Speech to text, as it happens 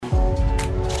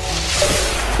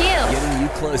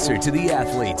closer to the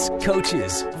athletes,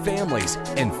 coaches, families,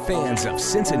 and fans of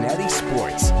Cincinnati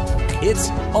sports.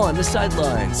 It's On the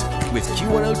Sidelines with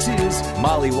Q102's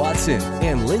Molly Watson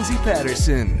and Lindsay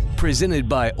Patterson. Presented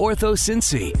by Ortho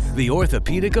Cincy, the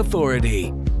orthopedic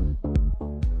authority.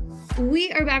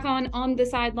 We are back on the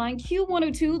sideline.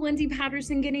 Q102, Lindsay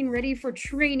Patterson getting ready for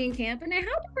training camp. And I had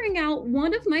to bring out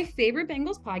one of my favorite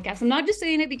Bengals podcasts. I'm not just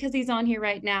saying it because he's on here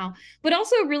right now, but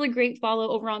also a really great follow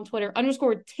over on Twitter,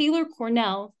 _Taylor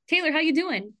Cornell. Taylor, how you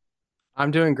doing? I'm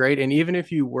doing great. And even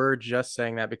if you were just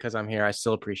saying that because I'm here, I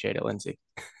still appreciate it, Lindsay.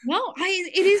 No,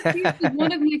 it is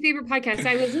one of my favorite podcasts.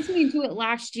 I was listening to it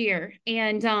last year,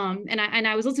 and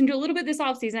I was listening to a little bit this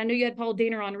offseason. I know you had Paul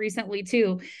Dehner on recently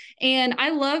too, and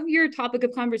I love your topic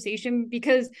of conversation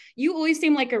because you always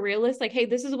seem like a realist. Like, hey,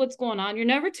 this is what's going on. You're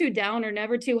never too down or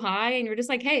never too high, and you're just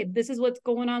like, hey, this is what's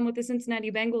going on with the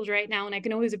Cincinnati Bengals right now, and I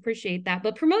can always appreciate that.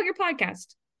 But promote your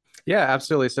podcast. Yeah,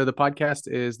 absolutely. So the podcast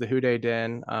is the Who Dey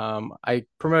Den. I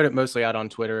promote it mostly out on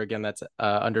Twitter. Again, that's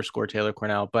 _Taylor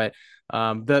Cornell. But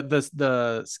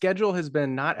the schedule has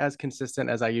been not as consistent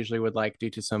as I usually would like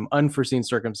due to some unforeseen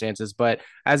circumstances. But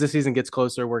as the season gets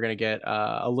closer, we're going to get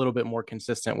a little bit more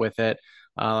consistent with it.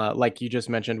 Like you just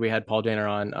mentioned, we had Paul Dehner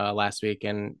on last week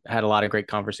and had a lot of great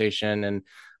conversation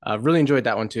and really enjoyed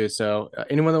that one too. So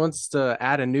anyone that wants to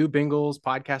add a new Bengals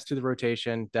podcast to the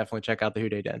rotation, definitely check out the Who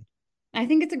Dey Den. I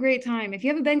think it's a great time. If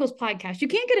you have a Bengals podcast, you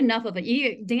can't get enough of it.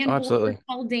 You Dan absolutely. Ford,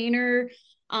 Paul Dehner.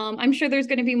 I'm sure there's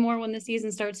going to be more when the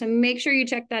season starts. So make sure you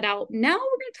check that out. Now we're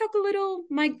going to talk a little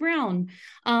Mike Brown.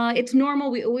 It's normal.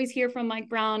 We always hear from Mike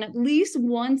Brown at least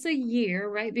once a year,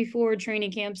 right before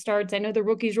training camp starts. I know the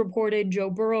rookies reported, Joe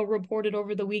Burrow reported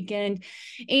over the weekend,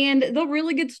 and they'll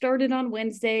really get started on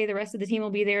Wednesday. The rest of the team will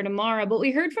be there tomorrow. But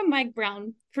we heard from Mike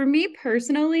Brown. For me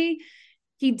personally,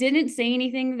 he didn't say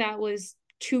anything that was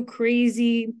too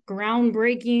crazy,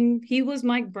 groundbreaking. He was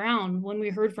Mike Brown when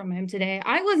we heard from him today.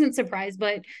 I wasn't surprised,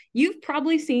 but you've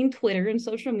probably seen Twitter and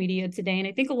social media today, and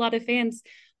I think a lot of fans,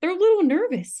 they're a little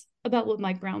nervous about what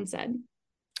Mike Brown said.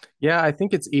 Yeah, I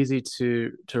think it's easy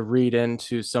to read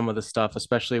into some of the stuff,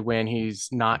 especially when he's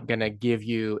not going to give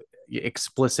you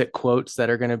explicit quotes that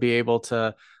are going to be able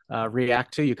to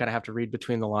react to. You kind of have to read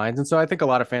between the lines. And so I think a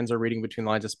lot of fans are reading between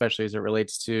the lines, especially as it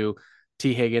relates to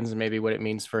T. Higgins and maybe what it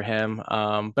means for him.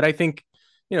 But I think,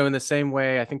 in the same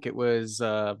way, I think it was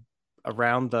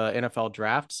around the NFL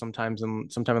draft, sometime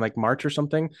in like March or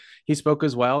something, he spoke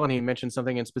as well. And he mentioned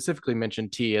something and specifically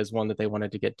mentioned T as one that they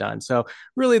wanted to get done. So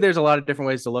really, there's a lot of different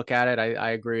ways to look at it.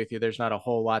 I agree with you. There's not a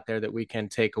whole lot there that we can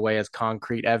take away as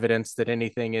concrete evidence that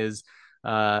anything is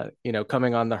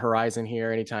coming on the horizon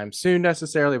here anytime soon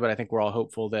necessarily. But I think we're all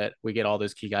hopeful that we get all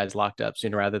those key guys locked up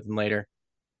sooner rather than later.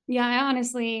 Yeah,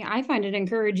 I find it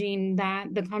encouraging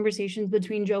that the conversations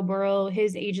between Joe Burrow,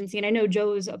 his agency, and I know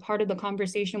Joe is a part of the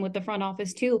conversation with the front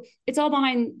office too. It's all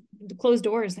behind the closed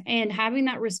doors, and having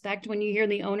that respect when you hear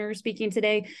the owner speaking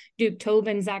today, Duke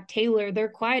Tobin, Zach Taylor, they're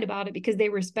quiet about it because they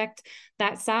respect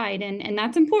that side. And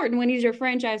that's important when he's your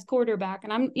franchise quarterback.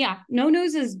 And no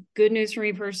news is good news for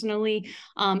me personally.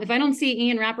 If I don't see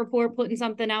Ian Rappaport putting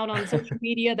something out on social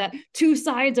media that two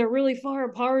sides are really far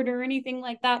apart or anything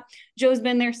like that, Joe's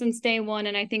been there since day one,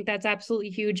 and I think that's absolutely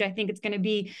huge. I think it's going to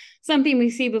be something we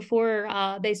see before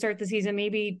they start the season,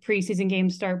 maybe preseason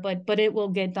games start, but it will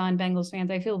get done, Bengals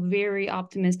fans. I feel very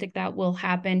optimistic that will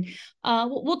happen.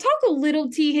 We'll talk a little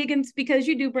T. Higgins because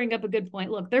you do bring up a good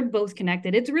point. Look, they're both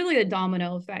connected. It's really a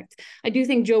domino effect. I do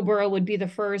think Joe Burrow would be the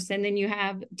first, and then you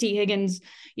have T. Higgins,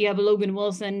 you have Logan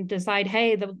Wilson decide,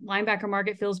 hey, the linebacker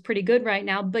market feels pretty good right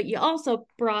now, but you also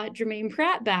brought Jermaine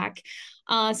Pratt back.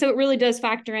 So it really does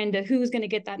factor into who's going to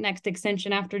get that next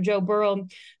extension after Joe Burrow.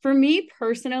 For me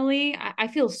personally, I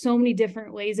feel so many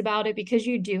different ways about it because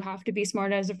you do have to be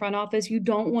smart as a front office. You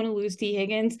don't want to lose T.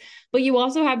 Higgins, but you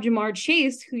also have Jamar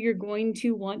Chase, who you're going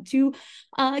to want to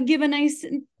give a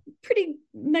pretty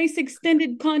nice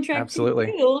extended contract. Absolutely.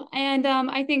 To. And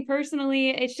I think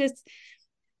personally,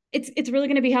 it's really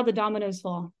going to be how the dominoes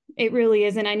fall. It really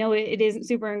is. And I know it isn't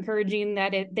super encouraging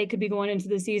that they could be going into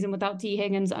the season without T.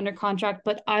 Higgins under contract,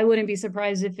 but I wouldn't be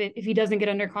surprised if he doesn't get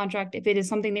under contract, if it is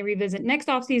something they revisit next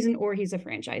offseason or he's a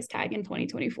franchise tag in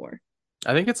 2024.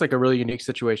 I think it's like a really unique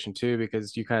situation too,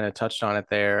 because you kind of touched on it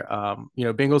there.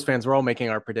 Bengals fans, we're all making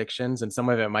our predictions, and some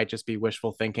of it might just be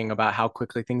wishful thinking about how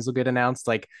quickly things will get announced.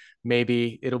 Like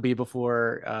maybe it'll be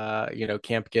before,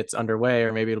 camp gets underway,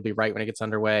 or maybe it'll be right when it gets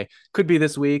underway. Could be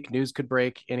this week. News could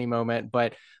break any moment,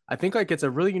 but I think like it's a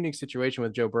really unique situation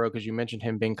with Joe Burrow because you mentioned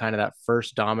him being kind of that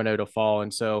first domino to fall.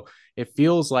 And so it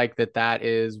feels like that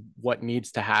is what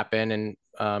needs to happen.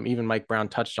 And even Mike Brown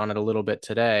touched on it a little bit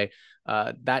today.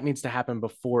 that needs to happen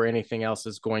before anything else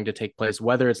is going to take place,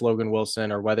 whether it's Logan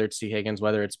Wilson or whether it's T. Higgins,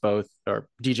 whether it's both, or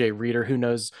DJ Reader, who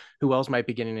knows who else might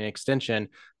be getting an extension.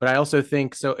 But I also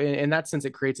think so in that sense,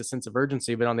 it creates a sense of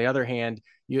urgency. But on the other hand,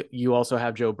 you also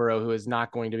have Joe Burrow, who is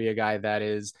not going to be a guy that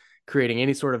is creating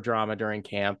any sort of drama during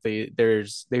camp.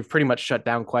 They've pretty much shut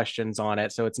down questions on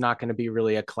it. So it's not going to be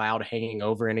really a cloud hanging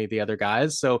over any of the other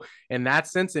guys. So in that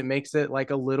sense, it makes it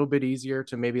like a little bit easier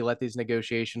to maybe let these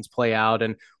negotiations play out.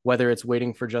 And whether it's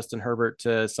waiting for Justin Herbert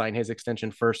to sign his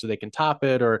extension first so they can top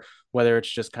it, or whether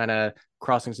it's just kind of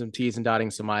crossing some T's and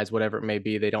dotting some I's, whatever it may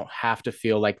be, they don't have to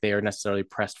feel like they are necessarily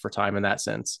pressed for time in that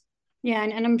sense. Yeah,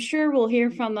 and I'm sure we'll hear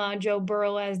from Joe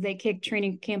Burrow as they kick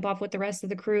training camp off with the rest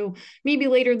of the crew, maybe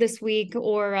later this week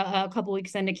or a couple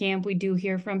weeks into camp. We do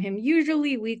hear from him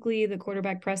usually weekly, the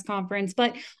quarterback press conference.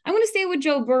 But I want to stay with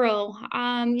Joe Burrow.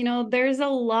 There's a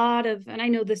lot of, and I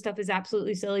know this stuff is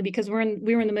absolutely silly because we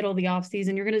were in the middle of the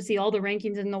offseason. You're going to see all the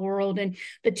rankings in the world, and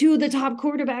the two of the top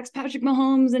quarterbacks, Patrick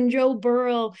Mahomes and Joe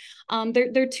Burrow.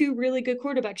 They're two really good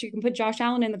quarterbacks. You can put Josh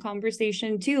Allen in the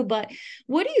conversation too. But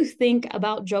what do you think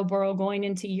about Joe Burrow going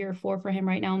into year 4 for him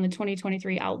right now in the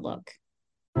 2023 outlook?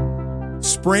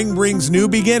 Spring brings new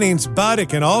beginnings, but it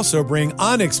can also bring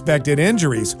unexpected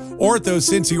injuries. Ortho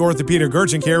Cincy Orthopedic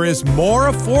Urgent Care is more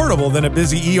affordable than a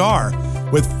busy ER.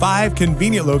 With 5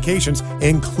 convenient locations,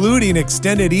 including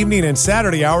extended evening and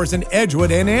Saturday hours in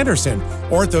Edgewood and Anderson.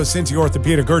 Ortho Cincy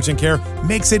Orthopedic Urgent Care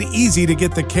makes it easy to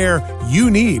get the care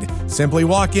you need. Simply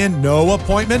walk in, no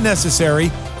appointment necessary.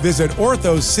 Visit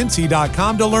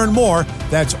orthocincy.com to learn more.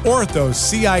 That's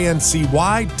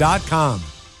orthocincy.com.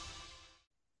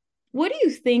 What do you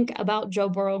think about Joe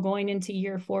Burrow going into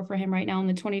year 4 for him right now in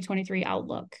the 2023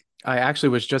 outlook? I actually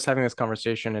was just having this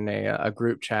conversation in a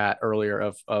group chat earlier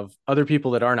of other people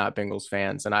that are not Bengals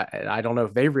fans. And I don't know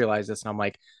if they realize this. And I'm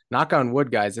like, knock on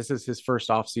wood, guys, this is his first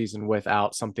offseason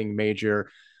without something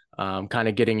major kind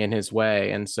of getting in his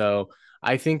way. And so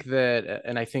I think that,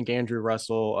 and I think Andrew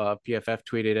Russell, PFF,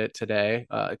 tweeted it today,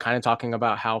 kind of talking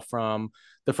about how from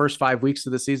the first 5 weeks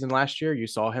of the season last year, you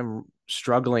saw him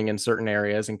struggling in certain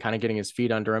areas and kind of getting his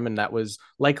feet under him. And that was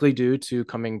likely due to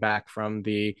coming back from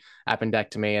the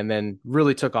appendectomy, and then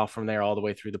really took off from there all the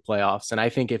way through the playoffs. And I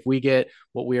think if we get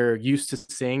what we're used to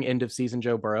seeing end of season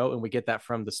Joe Burrow, and we get that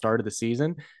from the start of the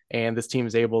season, and this team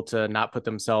is able to not put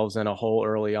themselves in a hole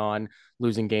early on,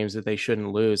 losing games that they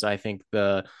shouldn't lose, I think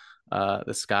the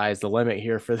sky's the limit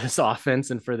here for this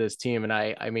offense and for this team. And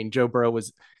I mean, Joe Burrow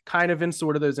was kind of in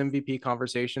sort of those MVP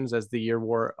conversations as the year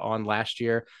wore on last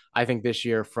year. I think this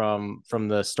year, from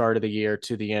the start of the year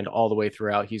to the end, all the way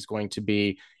throughout, he's going to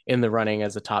be in the running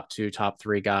as a top 2, top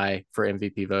 3 guy for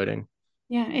MVP voting.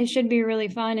 Yeah, it should be really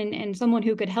fun. And someone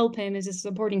who could help him is a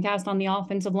supporting cast on the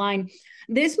offensive line.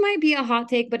 This might be a hot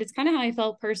take, but it's kind of how I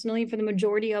felt personally for the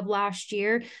majority of last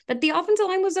year, that the offensive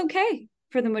line was okay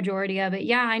for the majority of it.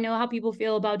 Yeah, I know how people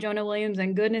feel about Jonah Williams,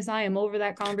 and goodness, I am over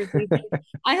that conversation.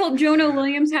 I hope Jonah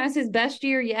Williams has his best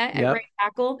year yet at right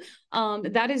tackle.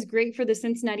 That is great for the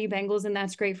Cincinnati Bengals, and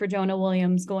that's great for Jonah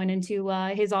Williams going into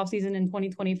his offseason in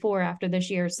 2024 after this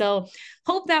year. So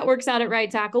hope that works out at right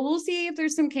tackle. We'll see if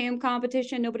there's some camp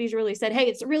competition. Nobody's really said, hey,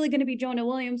 it's really going to be Jonah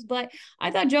Williams, but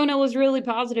I thought Jonah was really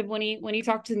positive when he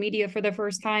talked to the media for the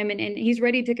first time, and he's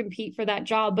ready to compete for that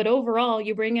job. But overall,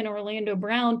 you bring in Orlando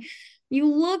Brown. You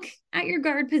look at your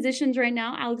guard positions right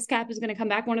now. Alex Kapp is going to come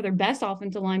back, one of their best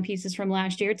offensive line pieces from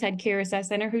last year. Ted Karras at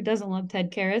center, who doesn't love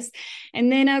Ted Karras. And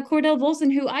then Cordell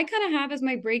Volson, who I kind of have as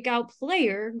my breakout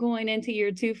player going into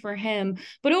year 2 for him.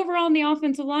 But overall in the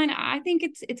offensive line, I think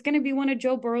it's going to be one of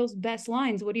Joe Burrow's best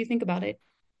lines. What do you think about it?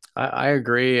 I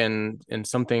agree, and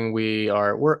something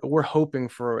we're hoping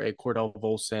for a Cordell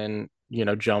Volson,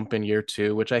 jump in year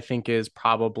 2, which I think is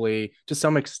probably to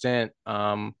some extent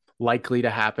likely to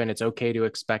happen. It's okay to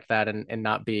expect that and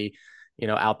not be,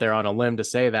 out there on a limb to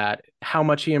say that. How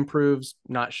much he improves,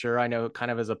 not sure. I know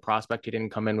kind of as a prospect, he didn't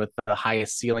come in with the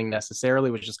highest ceiling necessarily,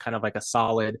 which is kind of like a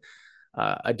solid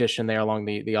addition there along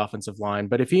the offensive line.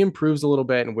 But if he improves a little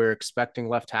bit, and we're expecting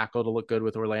left tackle to look good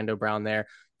with Orlando Brown there.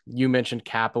 You mentioned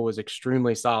Kappa was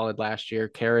extremely solid last year.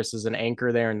 Karras is an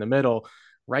anchor there in the middle.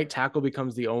 Right tackle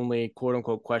becomes the only quote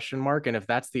unquote question mark. And if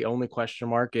that's the only question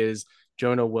mark is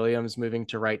Jonah Williams moving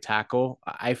to right tackle,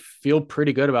 I feel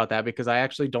pretty good about that, because I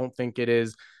actually don't think it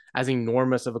is as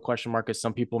enormous of a question mark as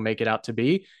some people make it out to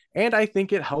be. And I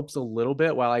think it helps a little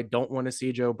bit. While I don't want to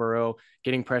see Joe Burrow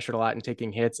getting pressured a lot and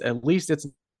taking hits, at least it's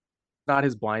not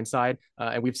his blind side.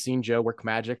 And we've seen Joe work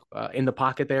magic in the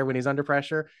pocket there when he's under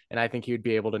pressure. And I think he would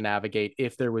be able to navigate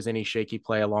if there was any shaky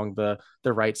play along the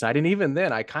right side. And even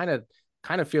then, I kind of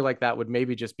kind of feel like that would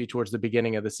maybe just be towards the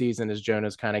beginning of the season as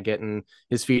Jonah's kind of getting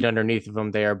his feet underneath of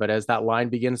him there. But as that line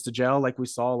begins to gel, like we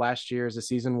saw last year as the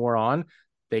season wore on,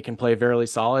 they can play very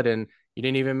solid. And you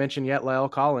didn't even mention yet Lyle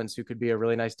Collins, who could be a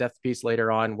really nice depth piece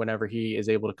later on whenever he is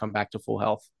able to come back to full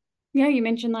health. Yeah, you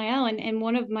mentioned Lyell, and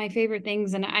one of my favorite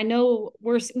things, and I know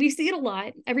we see it a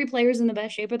lot. Every player's in the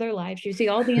best shape of their lives. You see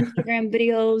all the Instagram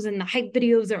videos and the hype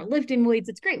videos. They're lifting weights.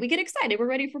 It's great. We get excited. We're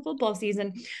ready for football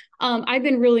season. I've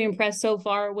been really impressed so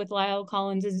far with Lyell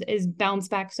Collins' is bounce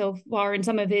back so far in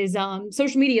some of his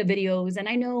social media videos. And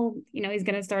I know he's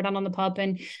going to start out on the pup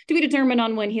and to be determined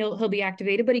on when he'll be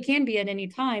activated, but he can be at any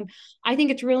time. I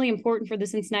think it's really important for the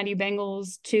Cincinnati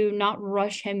Bengals to not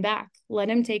rush him back. Let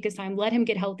him take his time. Let him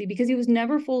get healthy, because he was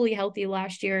never fully healthy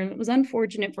last year. And it was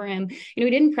unfortunate for him. He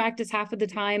didn't practice half of the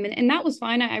time. And that was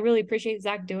fine. I really appreciate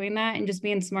Zach doing that and just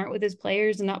being smart with his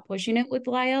players and not pushing it with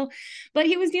Lyell. But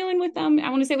he was dealing with, I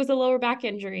want to say it was a lower back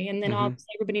injury. And then obviously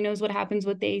everybody knows what happens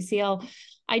with the ACL.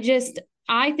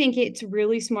 I think it's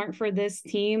really smart for this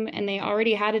team, and they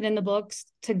already had it in the books,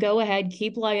 to go ahead,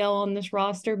 keep Lyell on this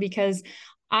roster, because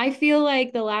I feel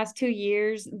like the last 2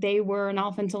 years, they were an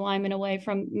offensive lineman away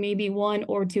from maybe 1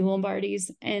 or 2 Lombardis.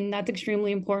 And that's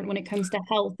extremely important when it comes to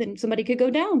health, and somebody could go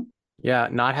down. Yeah,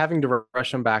 not having to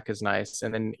rush him back is nice.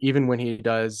 And then even when he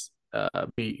does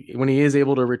when he is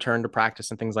able to return to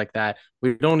practice and things like that,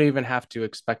 we don't even have to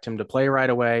expect him to play right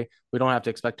away. We don't have to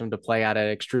expect him to play at an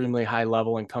extremely high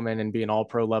level and come in and be an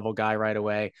all-pro level guy right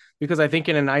away. Because I think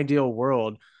in an ideal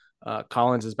world,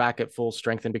 Collins is back at full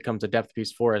strength and becomes a depth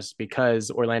piece for us,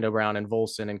 because Orlando Brown and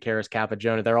Volson and Karras Kappa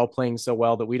Jonah, they're all playing so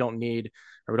well that we don't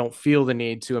feel the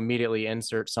need to immediately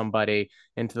insert somebody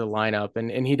into the lineup.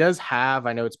 And he does have,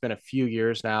 I know it's been a few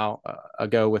years now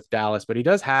ago with Dallas, but he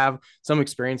does have some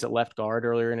experience at left guard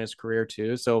earlier in his career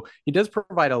too. So he does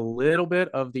provide a little bit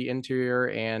of the interior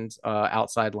and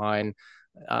outside line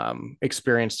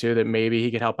experience too, that maybe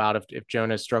he could help out if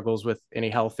Jonah struggles with any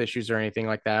health issues or anything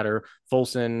like that, or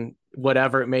Folson,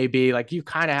 whatever it may be. Like, you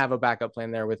kind of have a backup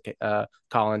plan there with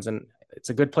Collins, and it's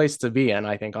a good place to be in,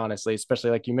 I think, honestly,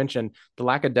 especially like you mentioned, the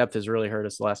lack of depth has really hurt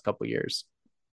us the last couple of years.